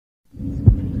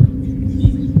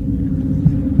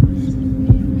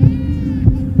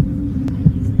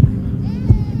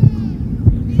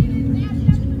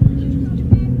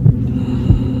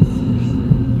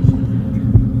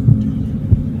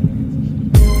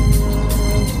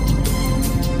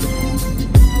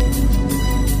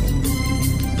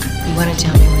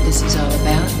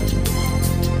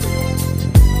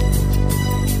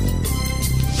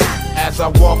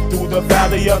through the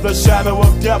valley of the shadow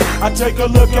of death, I take a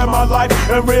look at my life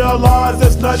and realize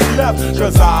there's nothing left.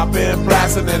 Cause I've been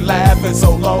blasting and laughing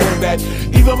so long that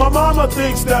even my mama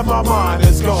thinks that my mind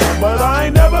is gone. But I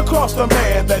ain't never crossed a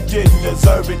man that didn't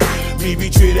deserve it. Me be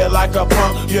treated like a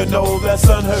punk, you know that's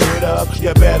unheard of.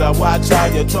 You better watch how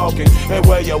you're talking and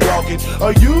where you're walking,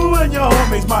 or you and your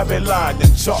homies might be lying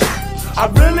in chalk. I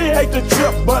really hate the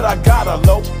trip, but I gotta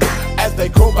low. As they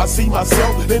croak, I see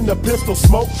myself in the pistol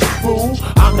smoke. Fool,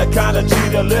 I'm the kind of G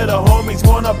the little homies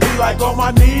wanna be like, on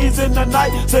my knees in the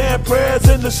night, saying prayers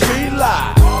in the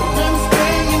streetlight. Been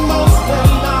spending most of their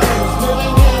lives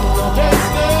living in the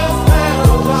gangsta's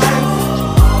paradise.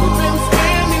 We've been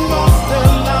spending most of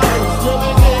their lives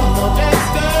living in the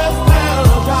gangsta's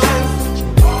paradise.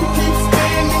 We keep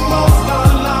spending most of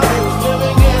our lives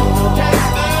living in the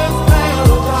gangsta's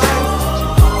paradise.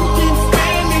 We keep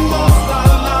spending most of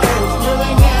our lives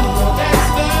living in the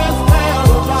gangsta's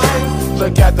paradise.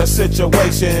 Look at the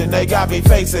situation they got me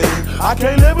facing. I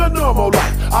can't live a normal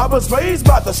life. I was raised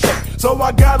by the state, so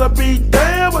I gotta be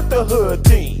down with the hood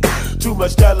team. Too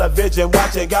much television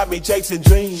watching got me chasing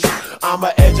dreams. I'm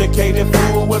an educated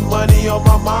fool with money on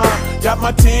my mind. Got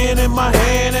my tin in my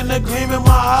hand and a gleam in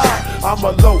my eye. I'm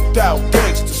a loped out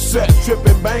gangster, set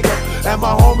tripping banker, and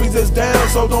my homies is down,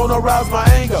 so don't arouse my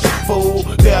anger. Fool,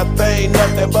 death ain't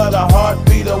nothing but a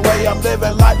heartbeat away. I'm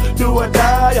living life, do or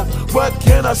die. What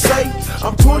can I say?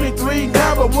 I'm 23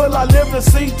 now, but will I live to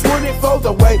see 24?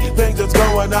 The way things is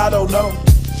going, I don't know.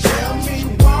 Tell me,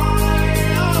 why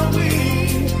are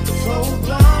we so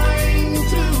blind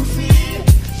to see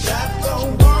that the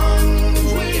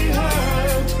ones we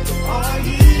heard are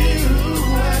you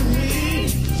and me?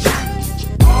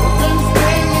 We've been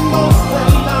spending most of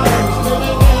our lives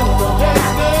living in the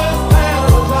gangsta's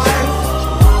paradise.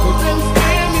 We've been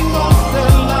spending most of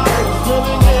our lives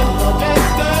living in the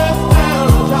gangsta's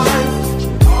paradise.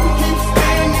 We keep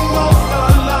spending most of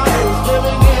our lives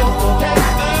living in the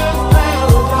gangsta's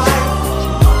paradise.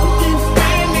 We keep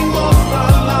spending most of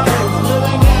our lives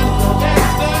living in the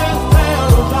gangsta's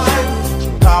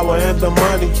paradise. Power and the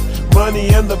money, money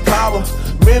and the power.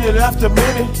 Minute after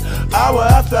minute, hour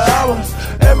after hour,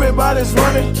 everybody's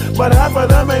running, but half of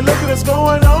them ain't looking what's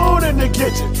going on in the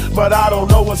kitchen. But I don't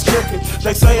know what's cooking.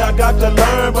 They say I got to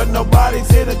learn, but nobody's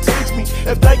here to teach me.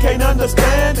 If they can't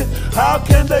understand it, how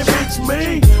can they reach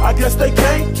me? I guess they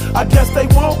can't, I guess they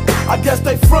won't, I guess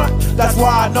they front. That's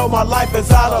why I know my life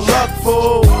is out of luck,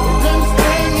 fool. We've been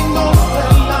spending most of